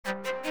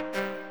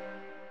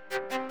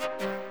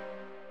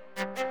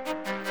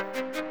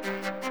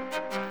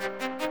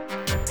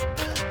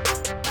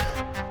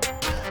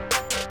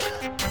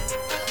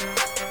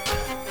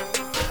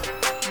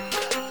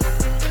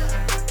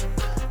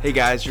Hey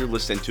guys, you're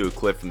listening to a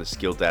clip from the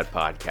Skilled Dad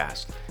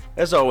podcast.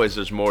 As always,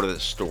 there's more to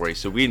this story,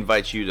 so we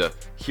invite you to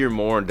hear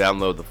more and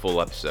download the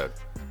full episode.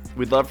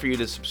 We'd love for you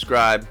to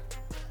subscribe,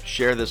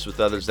 share this with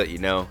others that you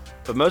know,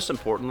 but most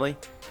importantly,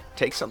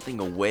 take something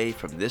away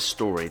from this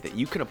story that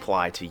you can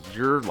apply to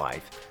your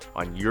life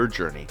on your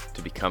journey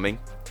to becoming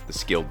the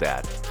Skilled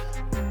Dad.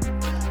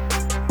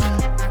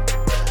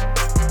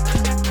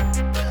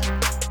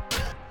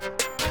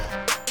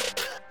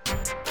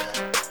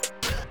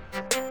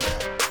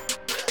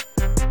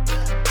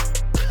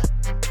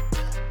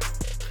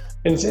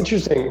 And it's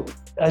interesting,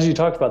 as you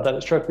talked about that,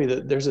 it struck me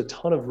that there's a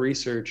ton of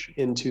research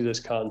into this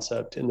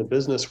concept in the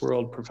business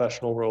world,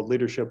 professional world,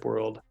 leadership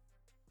world.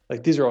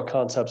 Like these are all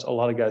concepts a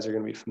lot of guys are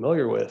going to be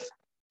familiar with.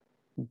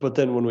 But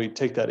then when we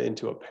take that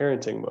into a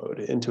parenting mode,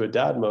 into a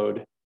dad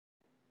mode,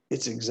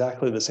 it's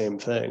exactly the same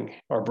thing.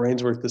 Our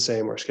brains work the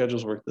same, our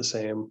schedules work the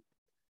same.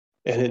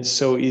 And it's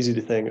so easy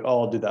to think,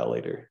 oh, I'll do that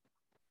later.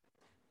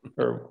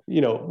 Or,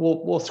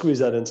 we'll squeeze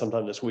that in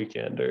sometime this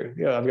weekend, or,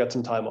 I've got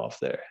some time off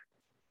there.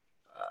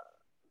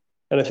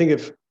 And I think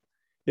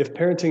if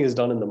parenting is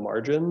done in the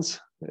margins,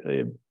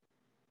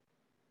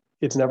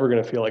 it's never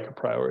going to feel like a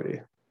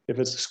priority if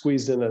it's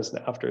squeezed in as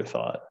an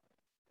afterthought.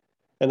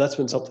 And that's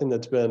been something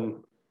that's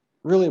been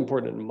really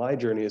important in my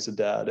journey as a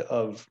dad,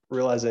 of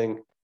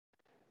realizing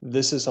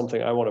this is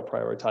something I want to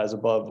prioritize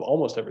above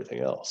almost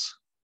everything else.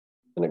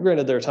 And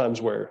granted, there are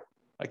times where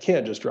I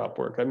can't just drop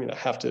work. I mean, I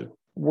have to,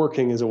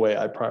 working is a way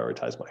I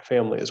prioritize my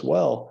family as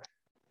well.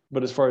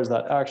 But as far as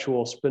that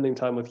actual spending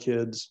time with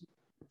kids,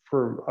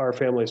 for our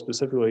family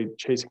specifically,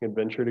 chasing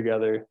adventure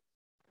together,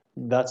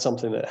 that's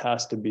something that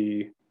has to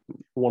be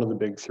one of the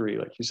big three.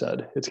 Like you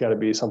said, it's got to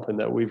be something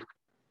that we've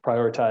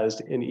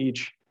prioritized in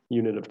each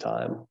unit of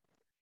time.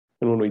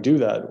 And when we do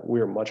that,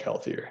 we're much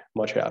healthier,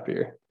 much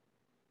happier.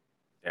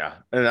 Yeah.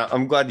 And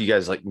I'm glad you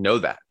guys know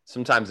that.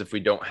 Sometimes if we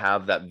don't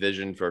have that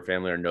vision for our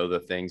family or know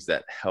the things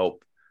that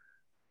help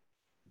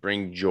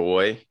bring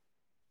joy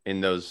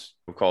in those,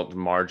 we'll call it the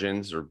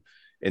margins, or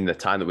in the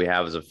time that we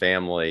have as a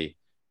family,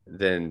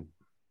 then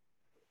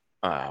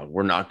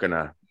we're not going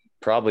to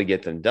probably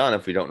get them done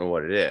if we don't know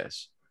what it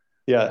is.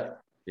 Yeah.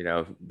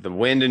 The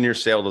wind in your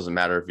sail doesn't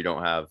matter if you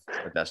don't have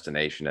a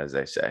destination, as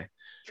they say.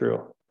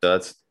 True.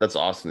 So that's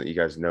awesome that you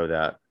guys know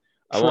that.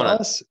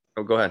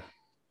 Go ahead.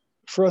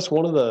 For us,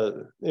 one of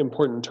the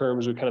important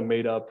terms we kind of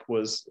made up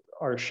was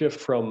our shift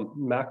from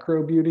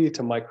macro beauty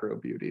to micro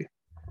beauty.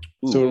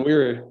 Ooh. So when we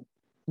were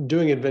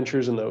doing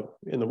adventures in the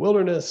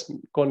wilderness,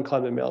 going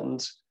climbing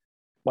mountains,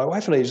 my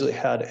wife and I usually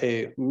had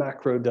a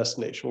macro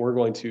destination. We're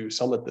going to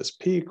summit this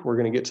peak. We're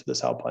going to get to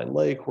this alpine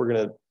lake. We're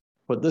going to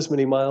put this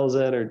many miles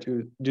in, or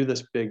do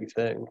this big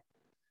thing.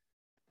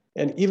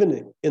 And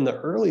even in the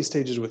early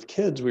stages with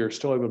kids, we were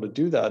still able to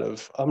do that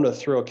of, I'm going to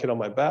throw a kid on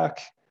my back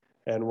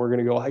and we're going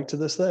to go hike to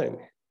this thing.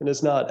 And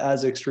it's not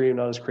as extreme,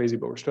 not as crazy,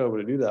 but we're still able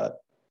to do that.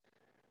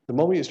 The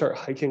moment you start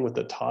hiking with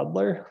a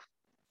toddler,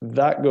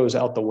 that goes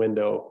out the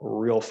window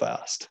real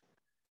fast.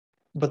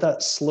 But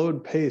that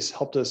slowed pace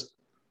helped us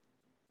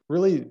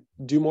really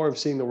do more of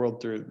seeing the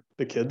world through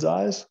the kids'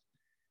 eyes.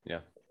 Yeah.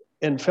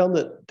 And found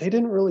that they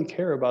didn't really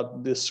care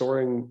about this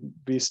soaring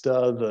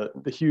vista,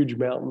 the huge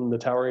mountain, the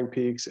towering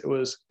peaks. It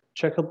was,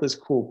 check out this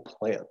cool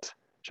plant,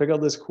 check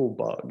out this cool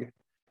bug,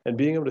 and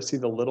being able to see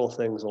the little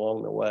things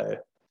along the way,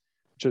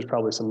 which is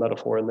probably some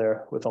metaphor in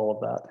there with all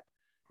of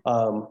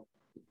that.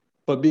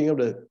 But being able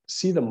to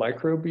see the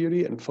micro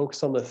beauty and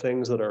focus on the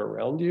things that are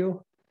around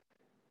you,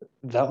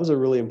 that was a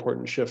really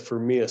important shift for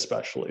me,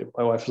 especially.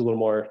 My wife was a little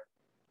more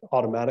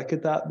automatic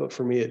at that, but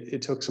for me,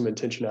 it took some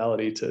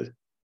intentionality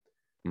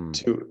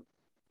to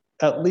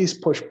at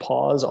least push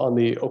pause on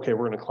okay,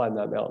 we're going to climb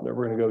that mountain, or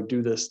we're going to go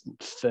do this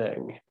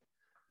thing.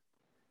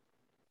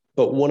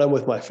 But when I'm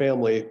with my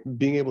family,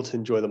 being able to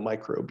enjoy the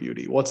micro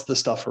beauty, what's the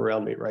stuff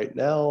around me right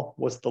now?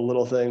 What's the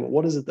little thing?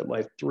 What is it that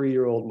my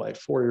 3-year-old, my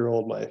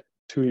 4-year-old, my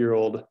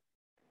 2-year-old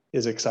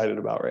is excited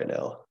about right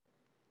now?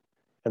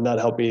 And that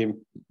helped me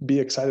be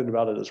excited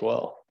about it as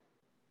well.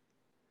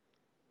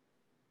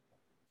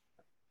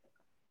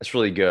 That's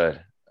really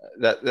good.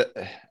 That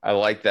I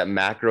like that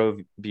macro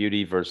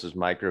beauty versus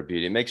micro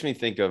beauty. It makes me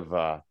think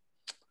of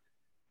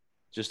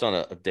just on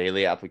a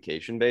daily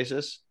application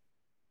basis,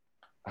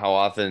 how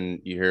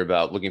often you hear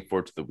about looking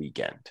forward to the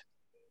weekend.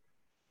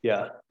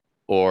 Yeah.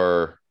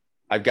 Or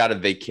I've got a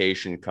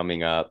vacation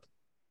coming up.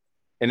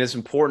 And it's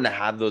important to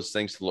have those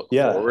things to look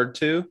forward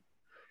to.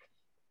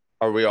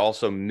 Are we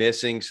also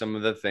missing some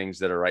of the things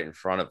that are right in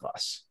front of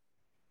us?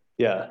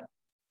 Yeah.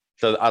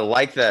 So I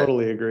like that.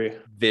 Totally agree.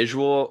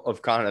 Visual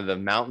of kind of the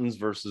mountains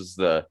versus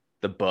the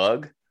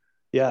bug.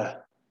 Yeah.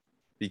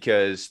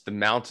 Because the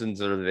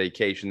mountains are the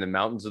vacation, the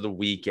mountains are the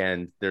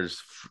weekend.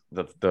 There's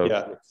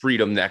the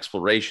freedom, the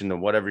exploration, the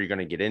whatever you're going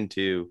to get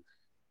into,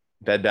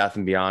 Bed Bath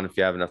and Beyond if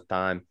you have enough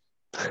time.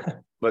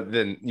 But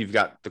then you've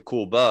got the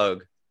cool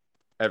bug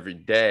every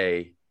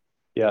day.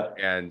 Yeah.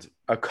 And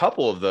a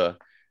couple of the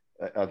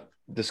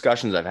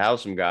discussions I've had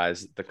with some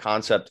guys, the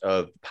concept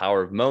of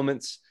power of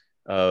moments,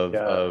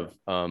 of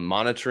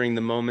monitoring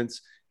the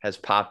moments has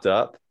popped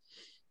up.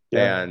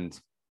 Yeah. And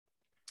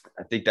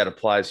I think that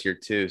applies here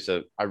too.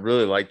 So I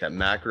really like that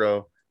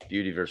macro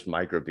beauty versus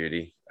micro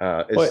beauty.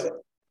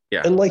 But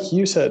Yeah. and like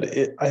you said,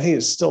 I think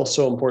it's still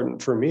so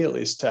important for me, at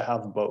least, to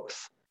have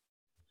both.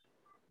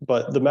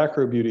 But the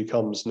macro beauty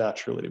comes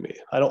naturally to me.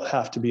 I don't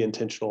have to be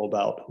intentional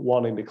about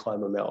wanting to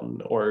climb a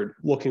mountain or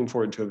looking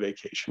forward to a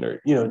vacation or,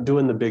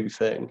 doing the big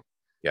thing.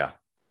 Yeah.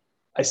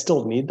 I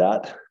still need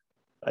that.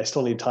 I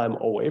still need time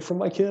away from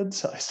my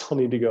kids. I still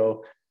need to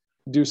go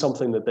do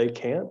something that they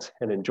can't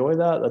and enjoy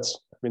that.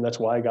 That's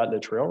why I got into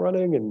trail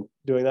running and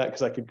doing that,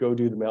 because I could go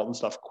do the mountain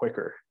stuff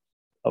quicker.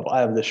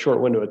 I have this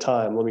short window of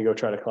time. Let me go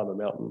try to climb a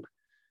mountain.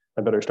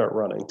 I better start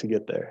running to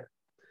get there.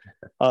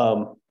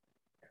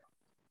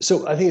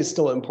 So I think it's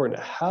still important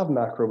to have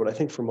macro, but I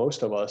think for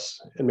most of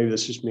us, and maybe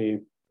this is just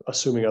me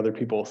assuming other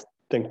people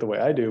think the way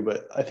I do,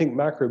 but I think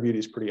macro beauty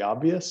is pretty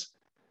obvious.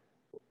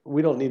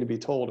 We don't need to be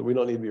told, we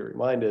don't need to be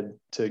reminded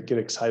to get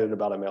excited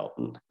about a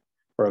mountain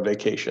or a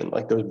vacation,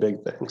 like those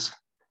big things.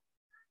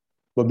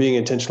 But being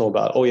intentional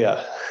about, oh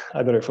yeah,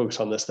 I better focus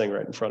on this thing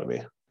right in front of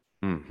me.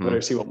 Mm-hmm. I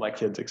better see what my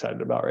kid's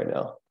excited about right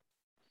now.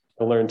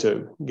 I learn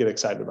to get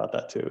excited about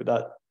that too.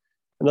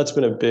 That's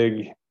been a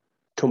big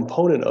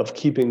component of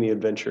keeping the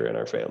adventure in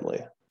our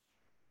family,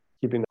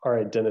 keeping our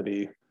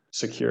identity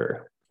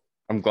secure.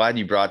 I'm glad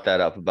you brought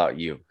that up about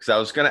you, because I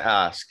was going to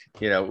ask,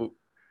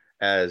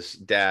 as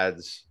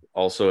dads,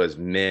 also as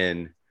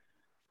men,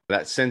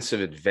 that sense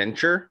of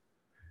adventure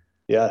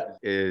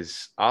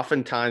is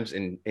oftentimes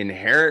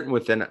inherent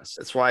within us.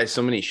 That's why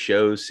so many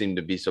shows seem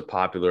to be so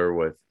popular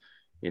with,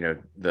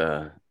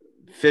 the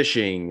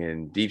fishing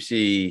and deep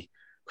sea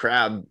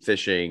crab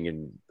fishing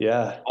and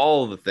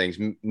all of the things.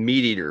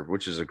 Meat Eater,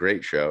 which is a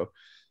great show.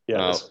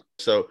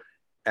 So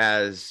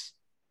as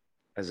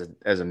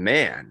a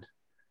man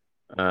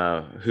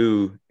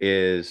who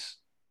is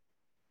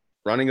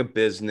running a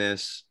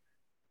business,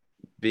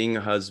 being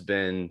a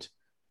husband,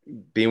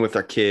 being with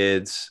our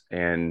kids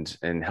and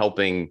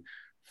helping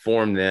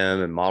form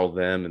them and model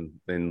them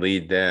and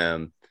lead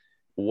them,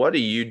 what do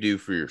you do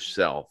for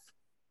yourself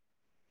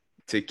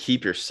to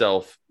keep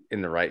yourself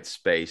in the right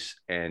space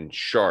and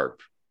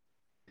sharp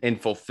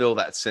and fulfill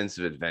that sense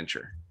of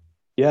adventure?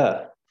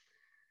 Yeah.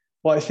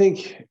 Well, I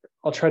think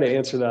I'll try to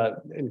answer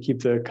that and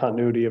keep the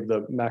continuity of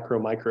the macro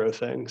micro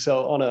thing.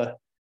 So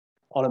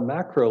on a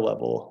macro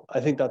level, I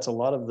think that's a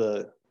lot of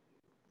the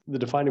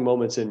defining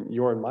moments in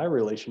your and my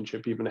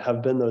relationship even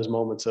have been those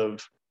moments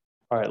of,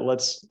 all right,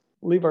 let's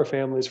leave our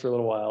families for a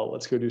little while.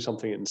 Let's go do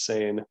something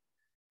insane.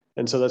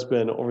 And so that's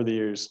been over the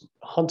years,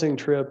 hunting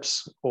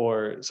trips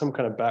or some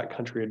kind of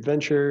backcountry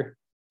adventure.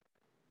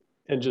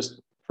 And just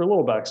for a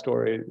little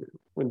backstory,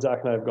 when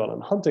Zach and I have gone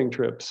on hunting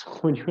trips,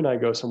 when you and I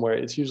go somewhere,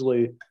 it's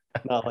usually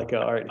not like,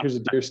 all right, here's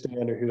a deer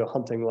stand or here's a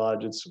hunting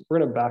lodge. It's we're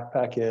going to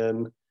backpack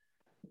in.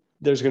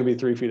 There's going to be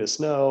 3 feet of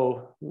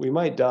snow. We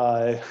might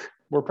die.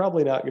 We're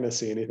probably not going to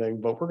see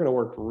anything, but we're going to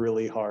work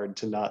really hard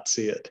to not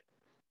see it.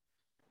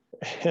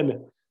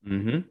 And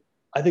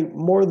I think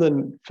more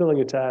than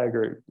filling a tag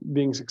or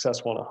being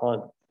successful on a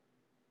hunt,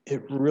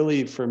 it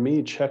really, for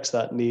me, checks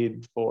that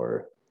need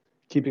for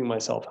keeping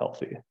myself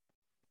healthy.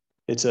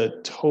 It's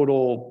a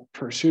total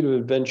pursuit of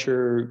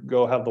adventure,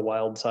 go have the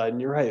wild side.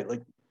 And you're right.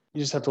 Like,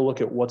 you just have to look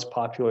at what's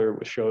popular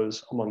with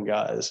shows among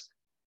guys.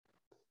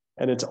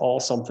 And it's all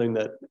something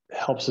that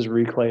helps us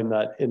reclaim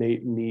that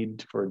innate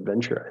need for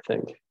adventure, I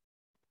think.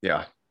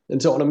 Yeah.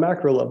 And so on a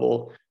macro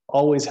level,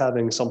 always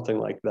having something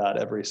like that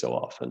every so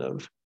often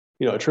of,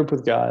 a trip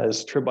with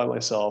guys, trip by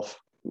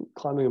myself,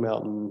 climbing a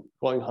mountain,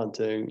 going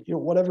hunting,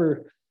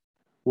 whatever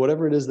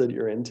it is that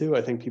you're into,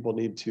 I think people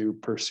need to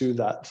pursue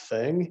that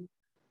thing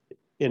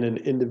in an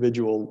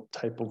individual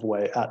type of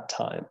way at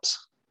times.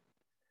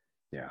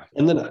 Yeah.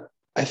 And then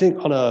I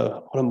think on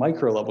a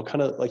micro level,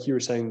 kind of like you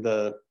were saying,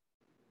 the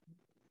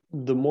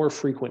more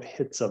frequent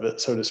hits of it,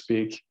 so to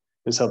speak,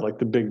 instead of like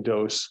the big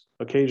dose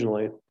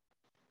occasionally.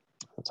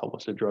 That's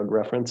almost a drug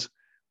reference.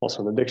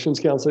 Also an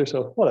addictions counselor,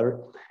 so whatever.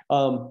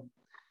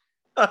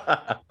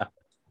 I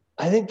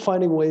think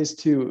finding ways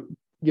to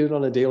get it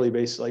on a daily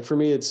basis. Like for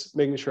me, it's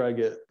making sure I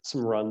get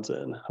some runs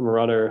in. I'm a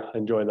runner. I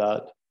enjoy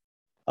that.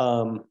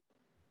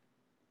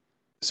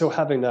 So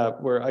having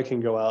that where I can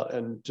go out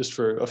and just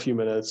for a few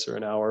minutes or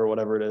an hour or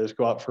whatever it is,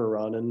 go out for a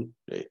run and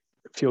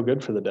feel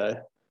good for the day.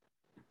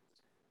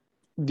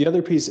 The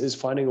other piece is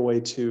finding a way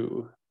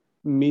to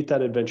meet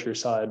that adventure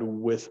side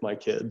with my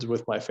kids,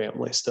 with my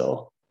family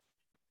still.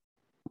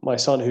 My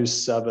son, who's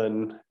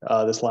 7,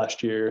 this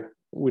last year,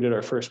 we did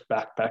our first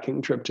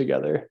backpacking trip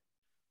together.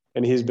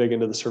 And he's big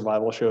into the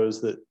survival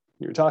shows that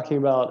you're talking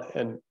about.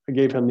 And I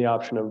gave him the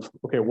option of,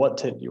 okay, what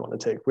tent do you want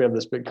to take? We have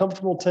this big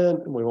comfortable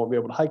tent and we won't be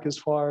able to hike as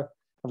far.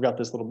 I've got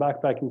this little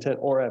backpacking tent,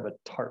 or I have a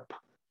tarp.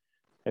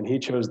 And he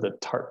chose the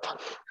tarp.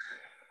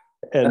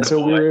 And so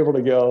we were able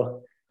to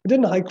go. We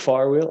didn't hike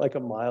far. We went like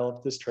a mile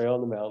up this trail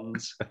in the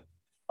mountains,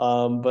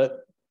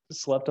 but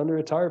slept under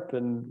a tarp,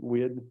 and we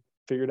had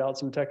figured out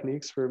some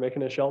techniques for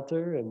making a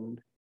shelter.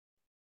 And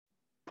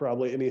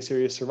probably any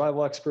serious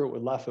survival expert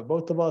would laugh at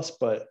both of us,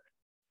 but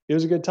it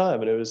was a good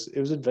time, and it was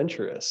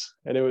adventurous,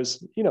 and it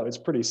was, it's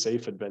pretty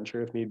safe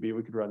adventure. If need be,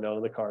 we could run down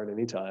to the car at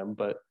any time,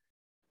 but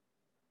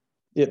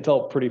it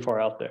felt pretty far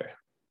out there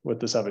with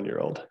the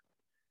 7-year-old.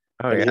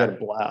 Oh, and yeah. he had a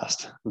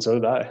blast, and so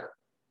did I.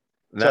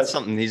 And that's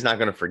something he's not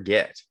going to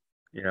forget,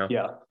 you know?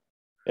 Yeah.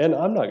 And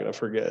I'm not going to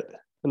forget.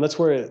 And that's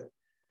where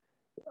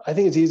I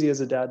think it's easy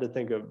as a dad to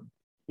think of,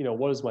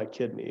 what does my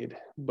kid need?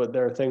 But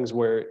there are things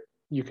where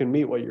you can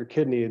meet what your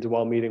kid needs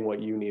while meeting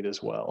what you need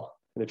as well.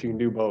 And if you can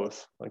do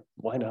both, like,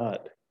 why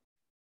not?